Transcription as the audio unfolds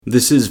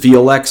This is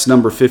VLX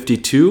number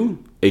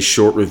 52, a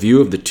short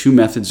review of the two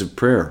methods of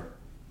prayer.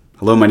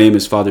 Hello, my name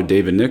is Father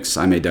David Nix.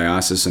 I'm a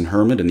diocesan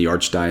hermit in the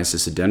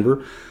Archdiocese of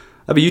Denver.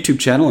 I have a YouTube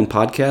channel and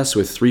podcast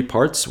with three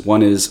parts.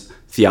 One is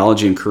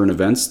theology and current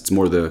events. It's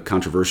more the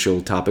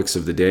controversial topics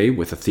of the day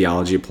with a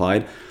theology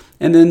applied.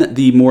 And then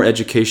the more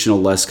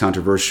educational, less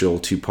controversial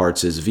two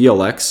parts is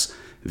VLX.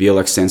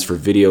 VLX stands for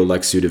Video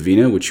Lectio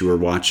Divina, which you are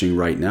watching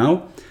right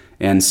now.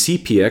 And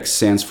CPX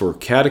stands for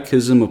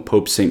Catechism of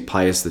Pope St.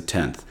 Pius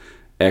X.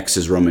 X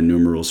is Roman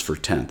numerals for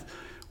 10th.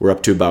 We're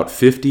up to about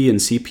 50 in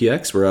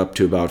CPX. We're up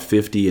to about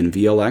 50 in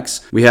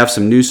VLX. We have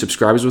some new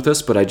subscribers with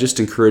us, but I just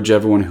encourage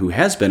everyone who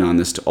has been on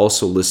this to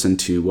also listen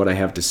to what I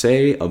have to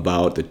say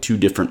about the two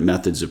different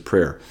methods of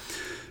prayer.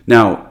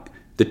 Now,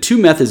 the two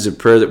methods of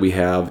prayer that we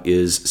have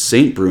is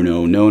St.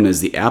 Bruno, known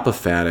as the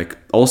Apophatic,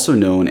 also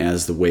known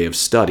as the Way of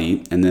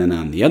Study. And then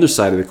on the other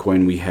side of the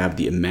coin, we have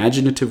the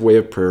Imaginative Way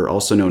of Prayer,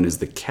 also known as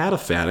the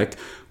Cataphatic,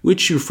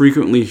 which you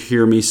frequently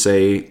hear me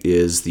say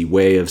is the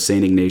way of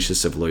St.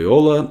 Ignatius of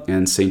Loyola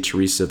and St.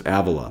 Teresa of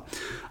Avila.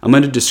 I'm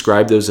going to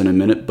describe those in a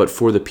minute, but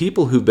for the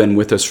people who've been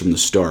with us from the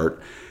start,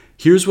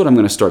 here's what I'm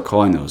going to start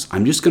calling those.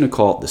 I'm just going to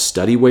call it the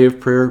study way of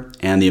prayer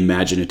and the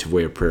imaginative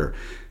way of prayer.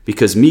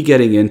 Because me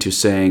getting into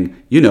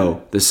saying,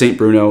 the St.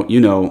 Bruno,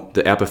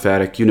 the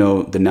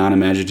Apophatic, the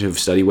non-imaginative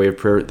study way of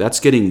prayer,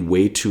 that's getting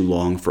way too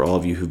long for all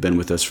of you who've been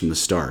with us from the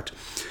start.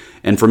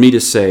 And for me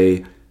to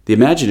say, the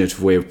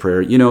imaginative way of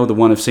prayer, the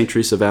one of St.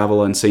 Teresa of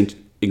Avila and St.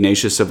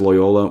 Ignatius of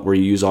Loyola, where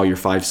you use all your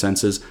five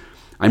senses,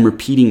 I'm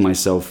repeating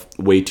myself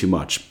way too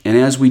much. And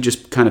as we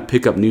just kind of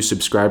pick up new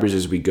subscribers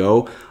as we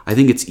go, I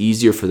think it's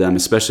easier for them,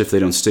 especially if they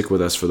don't stick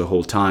with us for the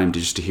whole time,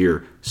 to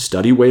hear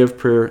study way of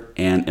prayer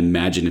and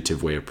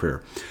imaginative way of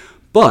prayer.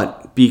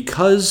 But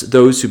because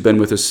those who've been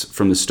with us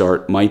from the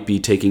start might be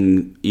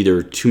taking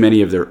either too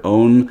many of their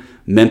own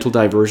mental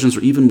diversions or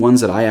even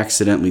ones that I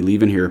accidentally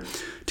leave in here,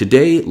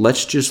 today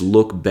let's just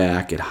look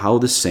back at how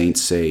the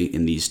saints say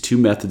in these two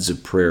methods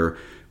of prayer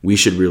we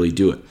should really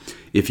do it.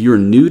 If you're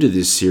new to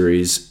this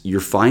series,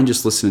 you're fine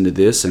just listening to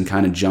this and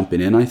kind of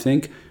jumping in, I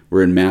think.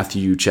 We're in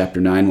Matthew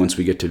chapter 9 once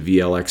we get to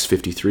VLX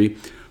 53,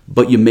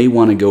 but you may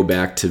want to go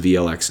back to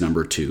VLX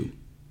number 2.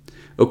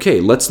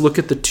 Okay, let's look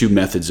at the two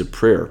methods of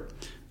prayer.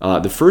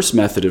 The first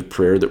method of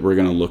prayer that we're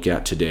going to look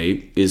at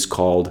today is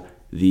called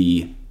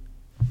the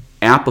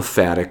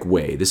Apophatic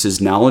way. This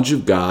is knowledge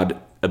of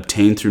God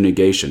obtained through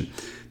negation.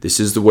 This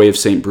is the way of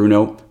St.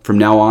 Bruno. From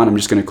now on, I'm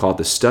just going to call it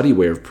the study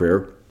way of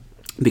prayer,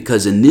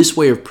 because in this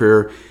way of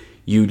prayer,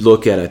 you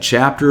look at a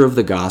chapter of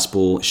the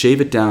gospel, shave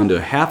it down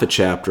to half a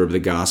chapter of the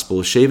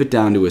gospel, shave it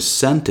down to a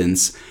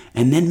sentence,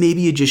 and then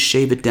maybe you just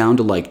shave it down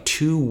to like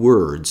 2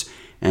 words,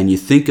 and you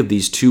think of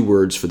these 2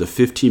 words for the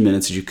 15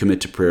 minutes that you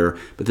commit to prayer.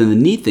 But then the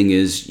neat thing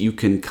is you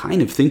can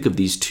kind of think of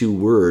these 2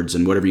 words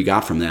and whatever you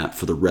got from that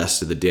for the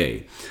rest of the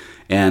day.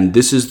 And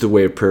this is the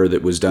way of prayer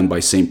that was done by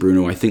St.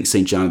 Bruno. I think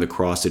St. John of the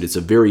Cross did. It's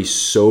a very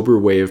sober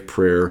way of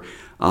prayer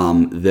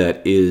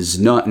that is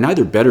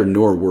neither better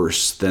nor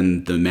worse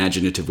than the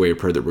imaginative way of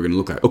prayer that we're going to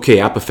look at. Okay,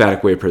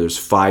 apophatic way of prayer. There's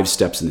 5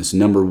 steps in this.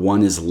 Number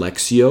 1 is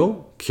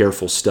lectio,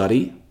 careful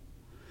study.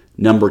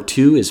 Number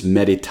 2 is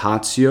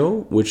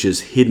meditatio, which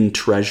is hidden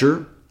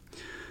treasure.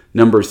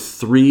 Number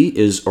 3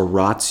 is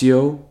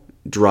oratio,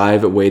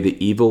 drive away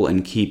the evil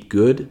and keep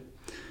good.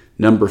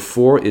 Number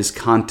 4 is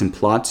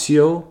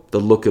contemplatio, the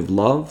look of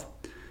love.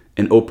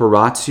 And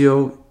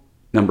operatio,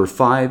 number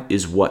 5,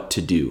 is what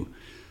to do.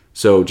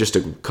 So just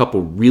a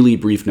couple really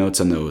brief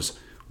notes on those.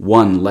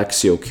 1,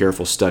 lectio,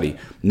 careful study.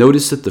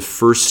 Notice that the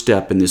first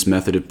step in this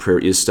method of prayer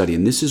is study.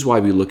 And this is why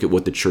we look at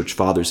what the Church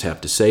Fathers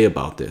have to say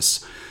about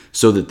this,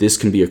 so that this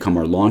can become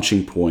our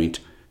launching point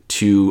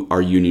to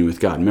our union with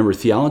God. Remember,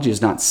 theology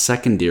is not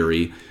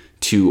secondary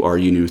to our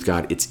union with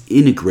God. It's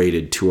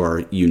integrated to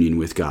our union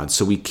with God.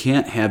 So we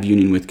can't have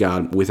union with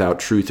God without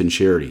truth and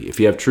charity. If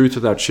you have truth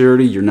without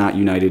charity, you're not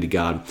united to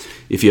God.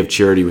 If you have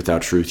charity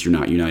without truth, you're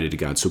not united to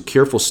God. So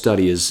careful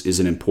study is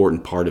an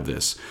important part of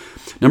this.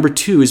 Number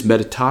 2 is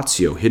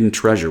meditatio, hidden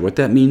treasure. What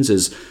that means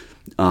is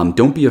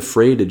don't be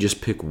afraid to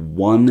just pick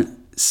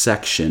one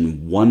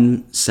section,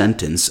 one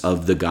sentence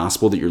of the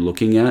gospel that you're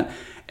looking at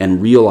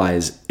and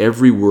realize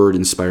every word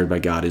inspired by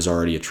God is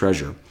already a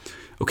treasure.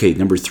 Okay,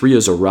 number 3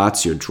 is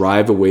oratio,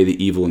 drive away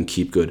the evil and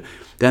keep good.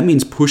 That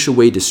means push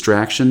away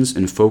distractions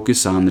and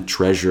focus on the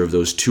treasure of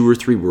those 2 or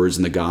 3 words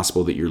in the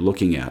gospel that you're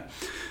looking at.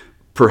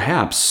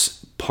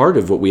 Perhaps part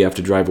of what we have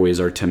to drive away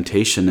is our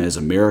temptation as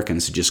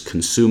Americans to just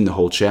consume the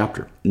whole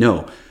chapter.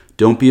 No,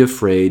 don't be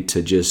afraid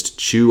to just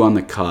chew on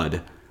the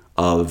cud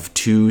of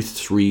 2,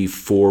 3,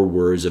 4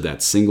 words of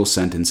that single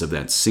sentence, of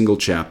that single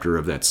chapter,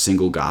 of that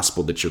single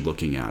gospel that you're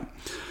looking at.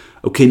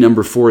 Okay,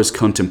 number 4 is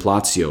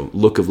contemplatio,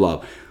 look of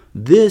love.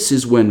 This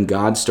is when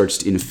God starts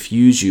to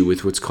infuse you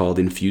with what's called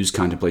infused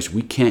contemplation.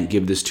 We can't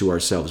give this to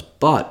ourselves,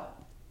 but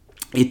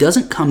it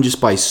doesn't come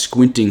just by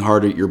squinting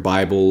hard at your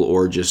Bible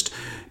or just,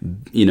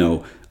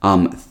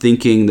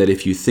 thinking that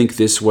if you think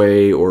this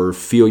way or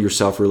feel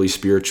yourself really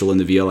spiritual in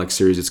the VLX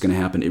series, it's going to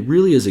happen. It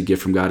really is a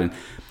gift from God. And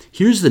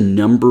here's the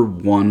number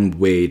 1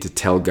 way to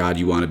tell God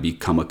you want to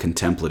become a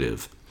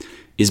contemplative.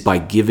 is by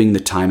giving the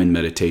time in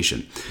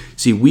meditation.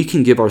 See, we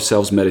can give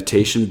ourselves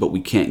meditation, but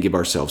we can't give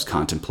ourselves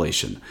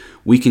contemplation.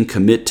 We can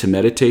commit to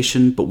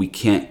meditation, but we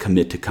can't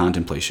commit to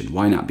contemplation.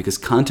 Why not? Because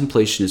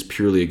contemplation is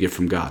purely a gift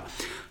from God.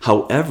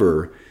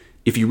 However,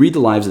 if you read the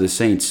lives of the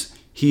saints,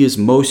 He is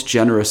most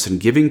generous in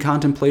giving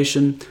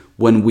contemplation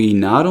when we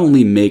not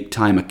only make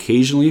time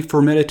occasionally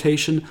for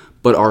meditation,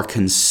 but are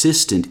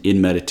consistent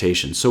in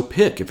meditation. So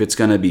pick if it's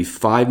going to be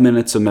 5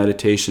 minutes of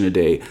meditation a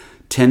day,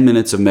 10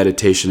 minutes of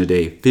meditation a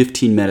day,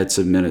 15 minutes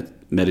of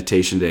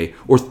meditation a day,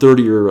 or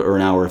 30 or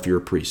an hour if you're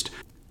a priest.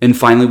 And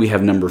finally, we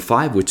have number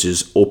 5, which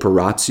is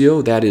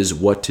operatio. That is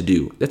what to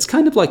do. That's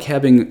kind of like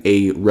having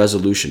a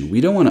resolution.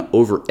 We don't want to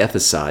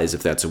over-ethicize,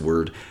 if that's a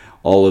word,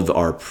 all of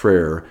our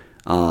prayer.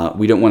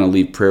 We don't want to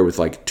leave prayer with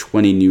like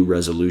 20 new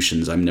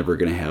resolutions. I'm never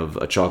going to have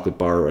a chocolate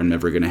bar, or I'm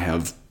never going to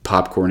have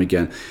popcorn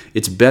again.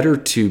 It's better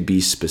to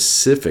be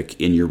specific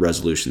in your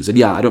resolutions. And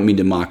yeah, I don't mean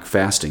to mock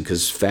fasting,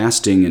 because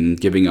fasting and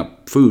giving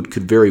up food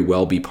could very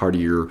well be part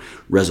of your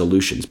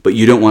resolutions. But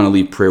you don't want to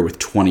leave prayer with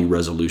 20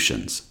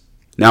 resolutions.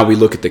 Now we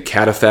look at the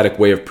cataphatic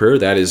way of prayer.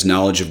 That is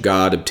knowledge of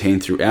God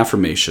obtained through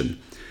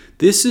affirmation.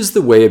 This is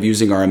the way of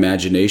using our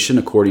imagination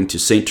according to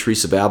St.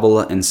 Teresa of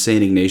Avila and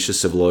St.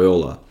 Ignatius of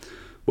Loyola.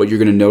 What you're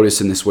going to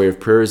notice in this way of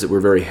prayer is that we're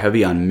very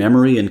heavy on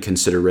memory and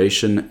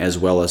consideration, as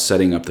well as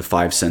setting up the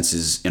 5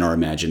 senses in our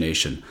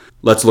imagination.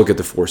 Let's look at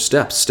the 4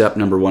 steps. Step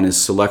number 1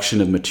 is selection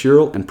of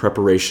material and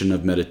preparation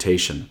of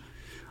meditation.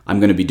 I'm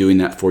going to be doing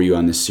that for you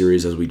on this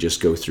series as we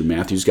just go through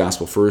Matthew's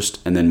Gospel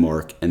first, and then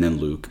Mark, and then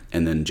Luke,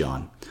 and then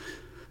John.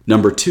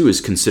 Number 2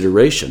 is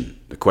consideration.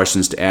 The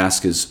questions to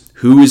ask is,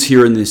 who is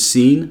here in this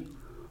scene?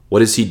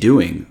 What is he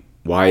doing?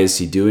 Why is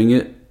he doing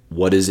it?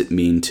 What does it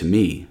mean to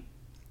me?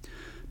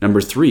 Number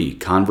 3,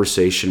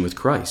 conversation with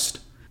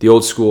Christ. The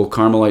old school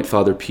Carmelite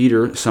Father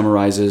Peter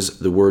summarizes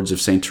the words of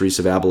St.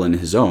 Teresa of Avila in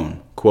his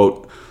own.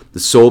 Quote, "The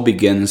soul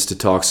begins to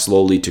talk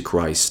slowly to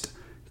Christ,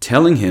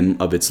 telling him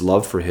of its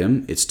love for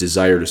him, its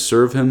desire to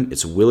serve him,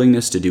 its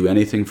willingness to do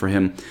anything for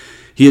him.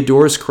 He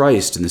adores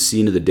Christ in the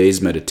scene of the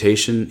day's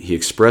meditation. He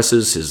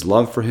expresses his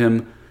love for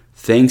him,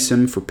 thanks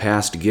him for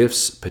past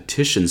gifts,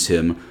 petitions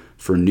him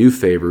for new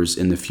favors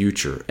in the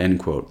future." End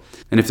quote.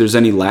 And if there's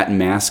any Latin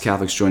Mass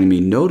Catholics joining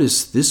me,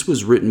 notice this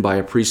was written by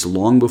a priest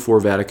long before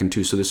Vatican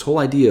II. So this whole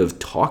idea of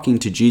talking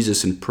to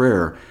Jesus in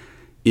prayer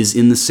is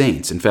in the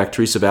saints. In fact,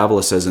 Teresa of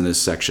Avila says in this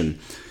section,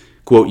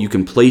 quote, "You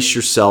can place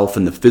yourself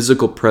in the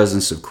physical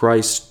presence of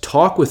Christ,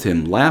 talk with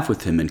him, laugh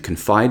with him, and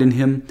confide in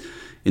him.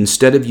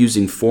 Instead of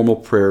using formal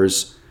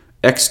prayers,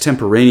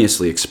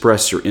 extemporaneously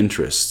express your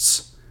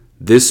interests.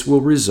 This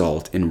will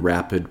result in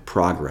rapid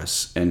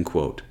progress." End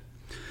quote.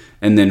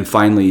 And then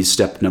finally,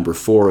 step number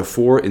 4 of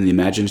 4 in the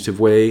imaginative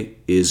way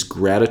is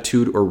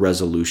gratitude or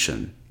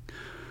resolution.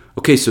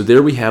 Okay, so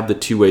there we have the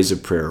 2 ways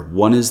of prayer.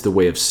 One is the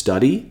way of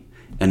study,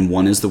 and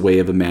one is the way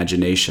of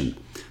imagination.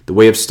 The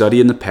way of study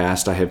in the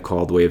past I have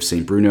called the way of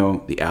St.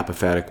 Bruno, the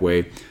apophatic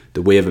way.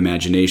 The way of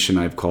imagination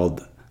I have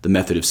called the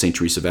method of St.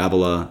 Teresa of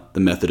Avila, the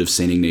method of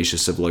St.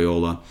 Ignatius of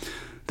Loyola,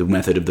 the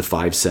method of the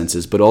 5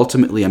 senses. But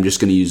ultimately, I'm just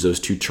going to use those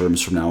 2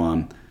 terms from now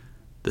on,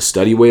 the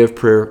study way of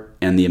prayer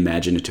and the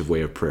imaginative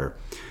way of prayer.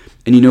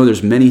 And you know,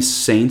 there's many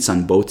saints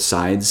on both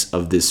sides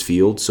of this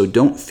field, so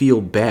don't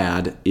feel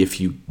bad if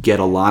you get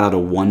a lot out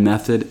of one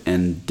method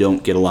and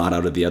don't get a lot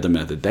out of the other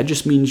method. That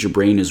just means your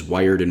brain is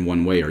wired in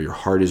one way, or your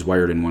heart is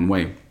wired in one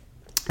way.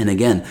 And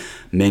again,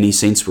 many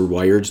saints were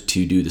wired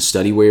to do the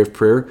study way of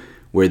prayer,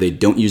 where they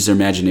don't use their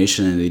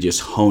imagination and they just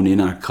hone in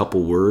on a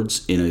couple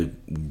words in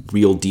a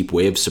real deep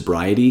way of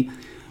sobriety.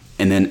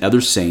 And then other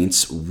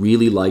saints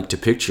really like to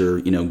picture,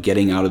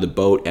 getting out of the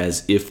boat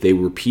as if they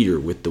were Peter,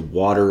 with the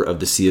water of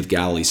the Sea of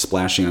Galilee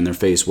splashing on their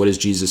face. What does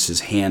Jesus'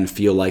 hand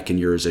feel like in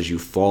yours as you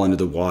fall into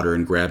the water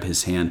and grab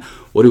his hand?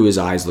 What do his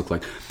eyes look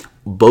like?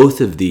 Both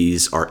of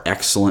these are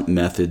excellent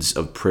methods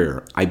of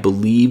prayer. I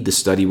believe the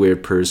study way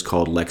of prayer is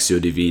called Lectio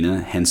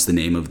Divina, hence the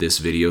name of this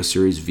video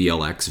series,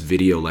 VLX,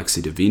 Video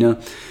Lectio Divina.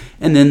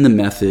 And then the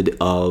method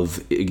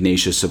of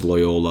Ignatius of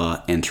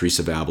Loyola and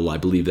Teresa of Avila, I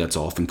believe that's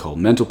often called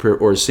mental prayer,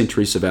 or as St.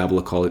 Teresa of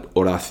Avila called it,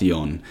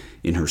 oración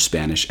in her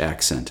Spanish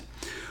accent.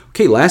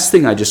 Okay, last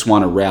thing I just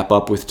want to wrap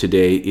up with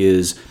today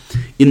is,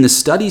 in the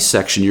study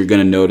section, you're going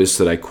to notice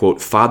that I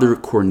quote Father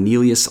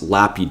Cornelius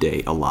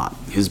Lapide a lot.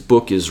 His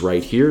book is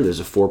right here. There's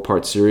a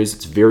 4-part series.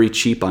 It's very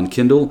cheap on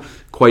Kindle,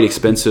 quite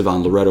expensive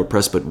on Loretto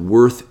Press, but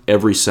worth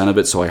every cent of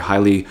it. So I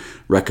highly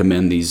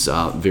recommend these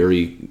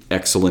very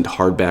excellent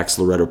hardbacks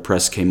Loretto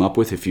Press came up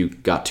with if you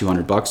got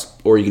 $200,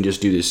 or you can just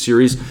do this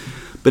series.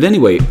 But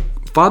anyway,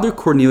 Father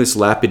Cornelius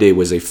Lapide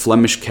was a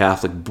Flemish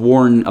Catholic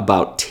born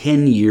about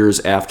 10 years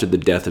after the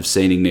death of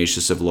St.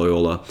 Ignatius of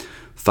Loyola,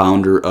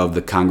 founder of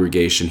the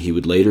congregation he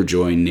would later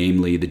join,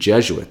 namely the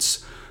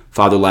Jesuits.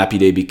 Father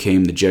Lapide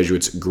became the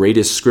Jesuits'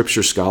 greatest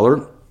scripture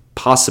scholar,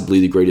 possibly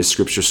the greatest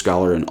scripture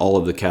scholar in all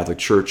of the Catholic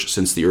Church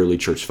since the early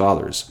Church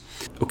Fathers.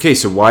 Okay,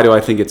 so why do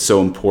I think it's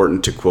so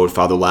important to quote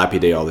Father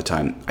Lapide all the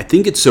time? I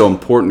think it's so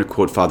important to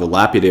quote Father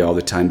Lapide all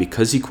the time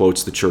because he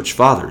quotes the Church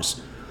Fathers.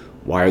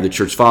 Why are the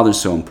Church Fathers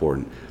so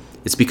important?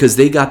 It's because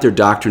they got their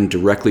doctrine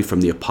directly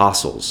from the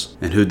apostles.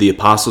 And who the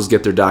apostles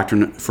get their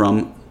doctrine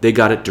from? They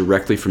got it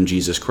directly from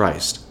Jesus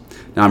Christ.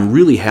 Now, I'm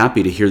really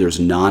happy to hear there's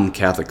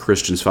non-Catholic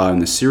Christians following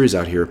this series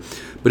out here,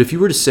 but if you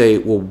were to say,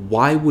 well,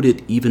 why would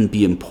it even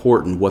be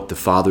important what the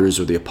fathers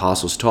or the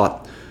apostles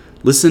taught?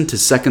 Listen to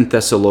 2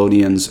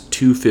 Thessalonians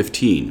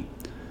 2:15.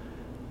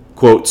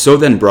 Quote, "So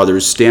then,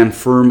 brothers, stand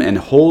firm and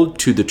hold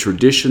to the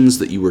traditions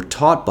that you were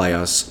taught by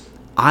us,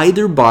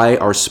 either by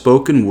our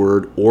spoken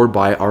word or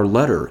by our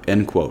letter,"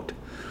 end quote.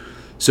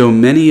 So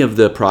many of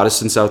the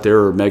Protestants out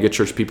there, or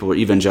megachurch people, or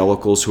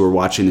evangelicals who are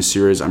watching this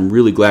series, I'm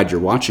really glad you're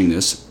watching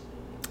this.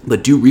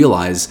 But do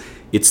realize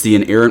it's the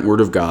inerrant word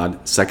of God,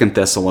 2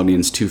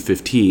 Thessalonians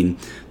 2:15,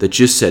 that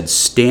just said,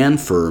 stand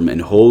firm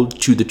and hold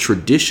to the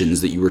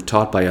traditions that you were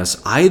taught by us,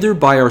 either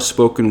by our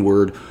spoken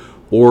word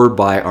or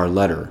by our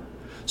letter.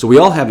 So we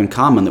all have in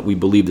common that we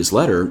believe this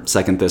letter,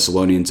 2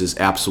 Thessalonians, is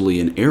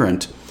absolutely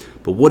inerrant.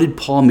 But what did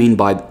Paul mean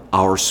by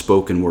our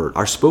spoken word?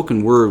 Our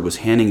spoken word was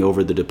handing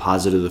over the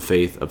deposit of the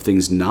faith of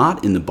things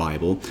not in the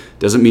Bible.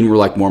 Doesn't mean we're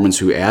like Mormons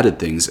who added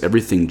things.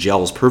 Everything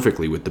gels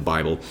perfectly with the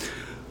Bible.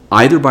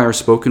 Either by our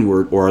spoken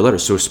word or our letter.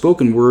 So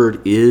spoken word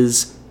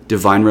is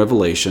divine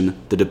revelation,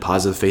 the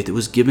deposit of faith that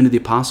was given to the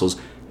apostles.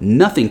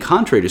 Nothing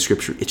contrary to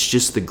Scripture. It's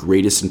just the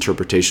greatest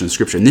interpretation of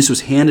Scripture. And this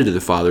was handed to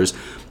the fathers,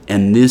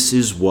 and this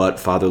is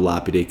what Father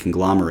Lapide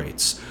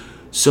conglomerates.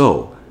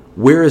 So,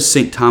 whereas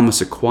St.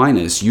 Thomas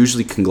Aquinas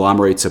usually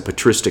conglomerates a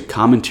patristic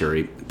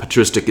commentary,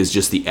 patristic is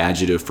just the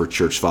adjective for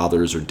church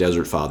fathers or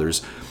desert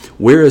fathers,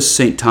 whereas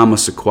St.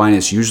 Thomas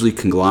Aquinas usually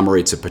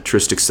conglomerates a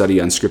patristic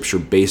study on Scripture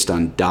based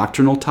on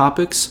doctrinal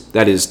topics,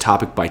 that is,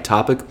 topic by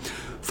topic,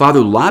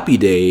 Father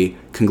Lapide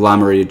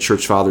conglomerated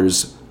church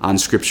fathers on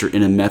Scripture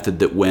in a method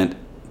that went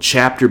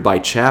chapter by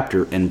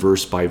chapter and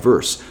verse by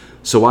verse.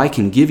 So I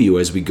can give you,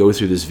 as we go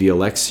through this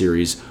VLX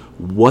series,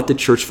 what the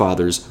church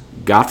fathers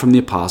got from the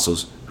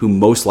apostles, who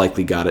most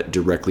likely got it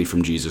directly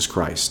from Jesus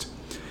Christ.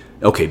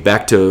 Okay,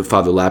 back to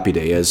Father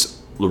Lapide. As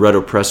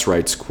Loretto Press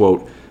writes,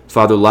 quote,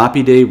 Father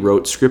Lapide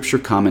wrote scripture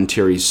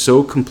commentaries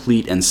so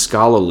complete and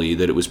scholarly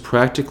that it was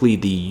practically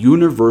the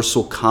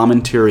universal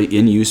commentary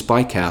in use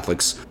by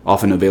Catholics,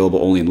 often available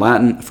only in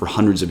Latin, for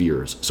hundreds of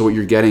years. So what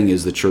you're getting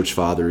is the Church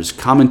Fathers'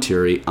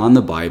 commentary on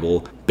the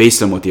Bible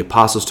based on what the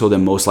apostles told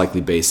them, most likely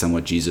based on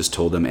what Jesus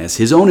told them as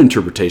his own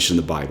interpretation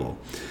of the Bible.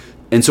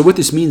 And so what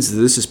this means is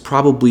this is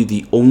probably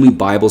the only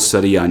Bible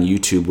study on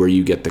YouTube where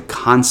you get the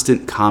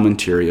constant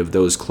commentary of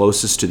those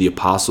closest to the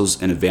apostles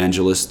and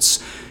evangelists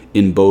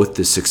in both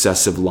the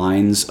successive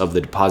lines of the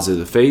deposit of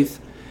the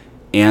faith,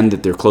 and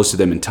that they're close to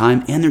them in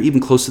time, and they're even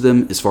close to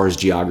them as far as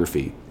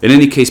geography. In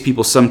any case,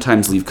 people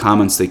sometimes leave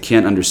comments they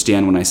can't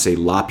understand when I say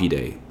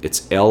Lapide.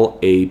 It's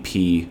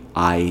Lapide,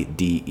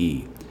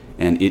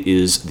 and it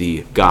is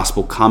the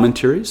gospel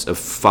commentaries of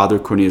Father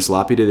Cornelius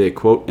Lapide they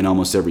quote in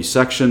almost every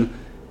section,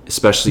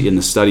 especially in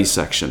the study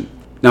section.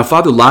 Now,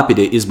 Father Lapide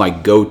is my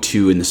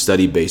go-to in the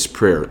study-based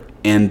prayer,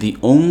 and the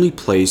only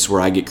place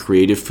where I get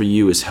creative for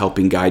you is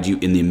helping guide you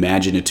in the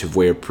imaginative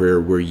way of prayer,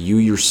 where you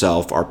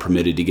yourself are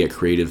permitted to get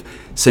creative,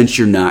 since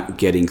you're not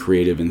getting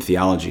creative in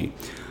theology.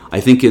 I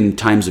think in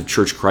times of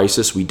church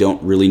crisis, we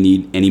don't really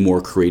need any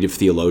more creative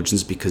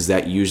theologians, because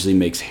that usually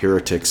makes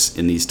heretics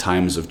in these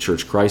times of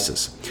church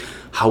crisis.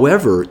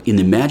 However, in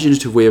the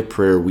imaginative way of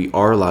prayer, we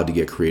are allowed to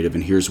get creative,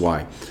 and here's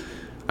why.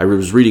 I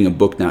was reading a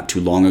book not too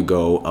long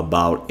ago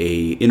about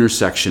a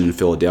intersection in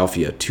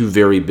Philadelphia, two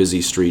very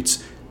busy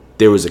streets.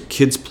 There was a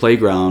kid's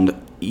playground,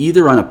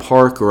 either on a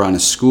park or on a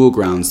school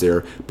grounds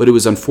there, but it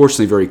was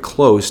unfortunately very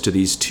close to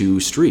these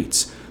two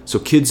streets. So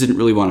kids didn't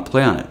really want to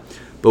play on it.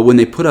 But when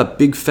they put up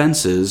big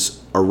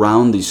fences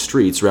around these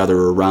streets, rather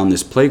around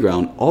this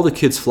playground, all the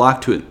kids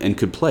flocked to it and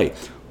could play.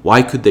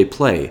 Why could they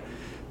play?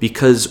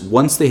 Because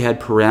once they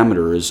had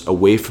parameters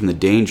away from the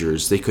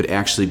dangers, they could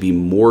actually be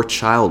more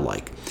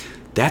childlike.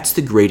 That's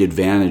the great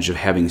advantage of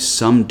having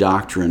some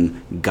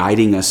doctrine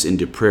guiding us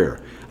into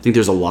prayer. I think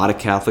there's a lot of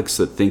Catholics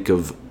that think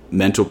of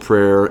mental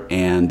prayer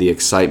and the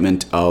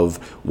excitement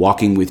of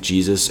walking with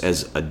Jesus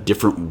as a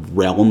different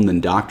realm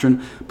than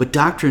doctrine, but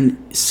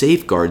doctrine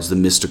safeguards the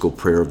mystical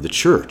prayer of the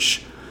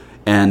church.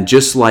 And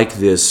just like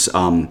this,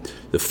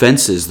 the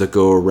fences that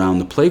go around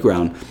the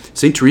playground,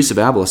 St. Teresa of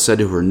Avila said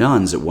to her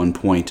nuns at one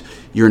point,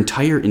 your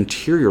entire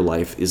interior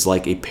life is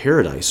like a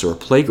paradise or a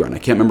playground. I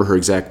can't remember her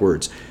exact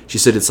words. She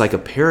said, it's like a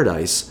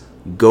paradise,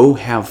 go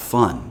have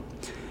fun.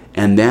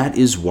 And that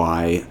is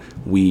why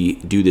we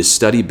do this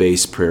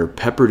study-based prayer,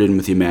 peppered in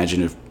with the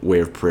imaginative way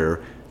of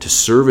prayer, to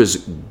serve as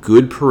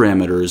good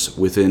parameters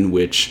within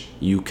which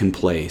you can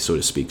play, so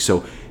to speak.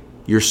 So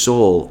your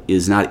soul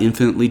is not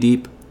infinitely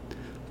deep,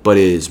 but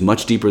it is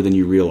much deeper than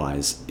you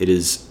realize. It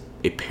is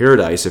a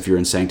paradise if you're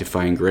in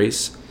sanctifying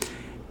grace.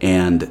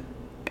 And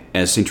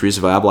as St.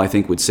 Teresa of Avila, I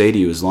think, would say to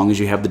you, as long as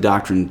you have the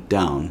doctrine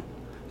down,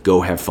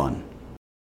 go have fun.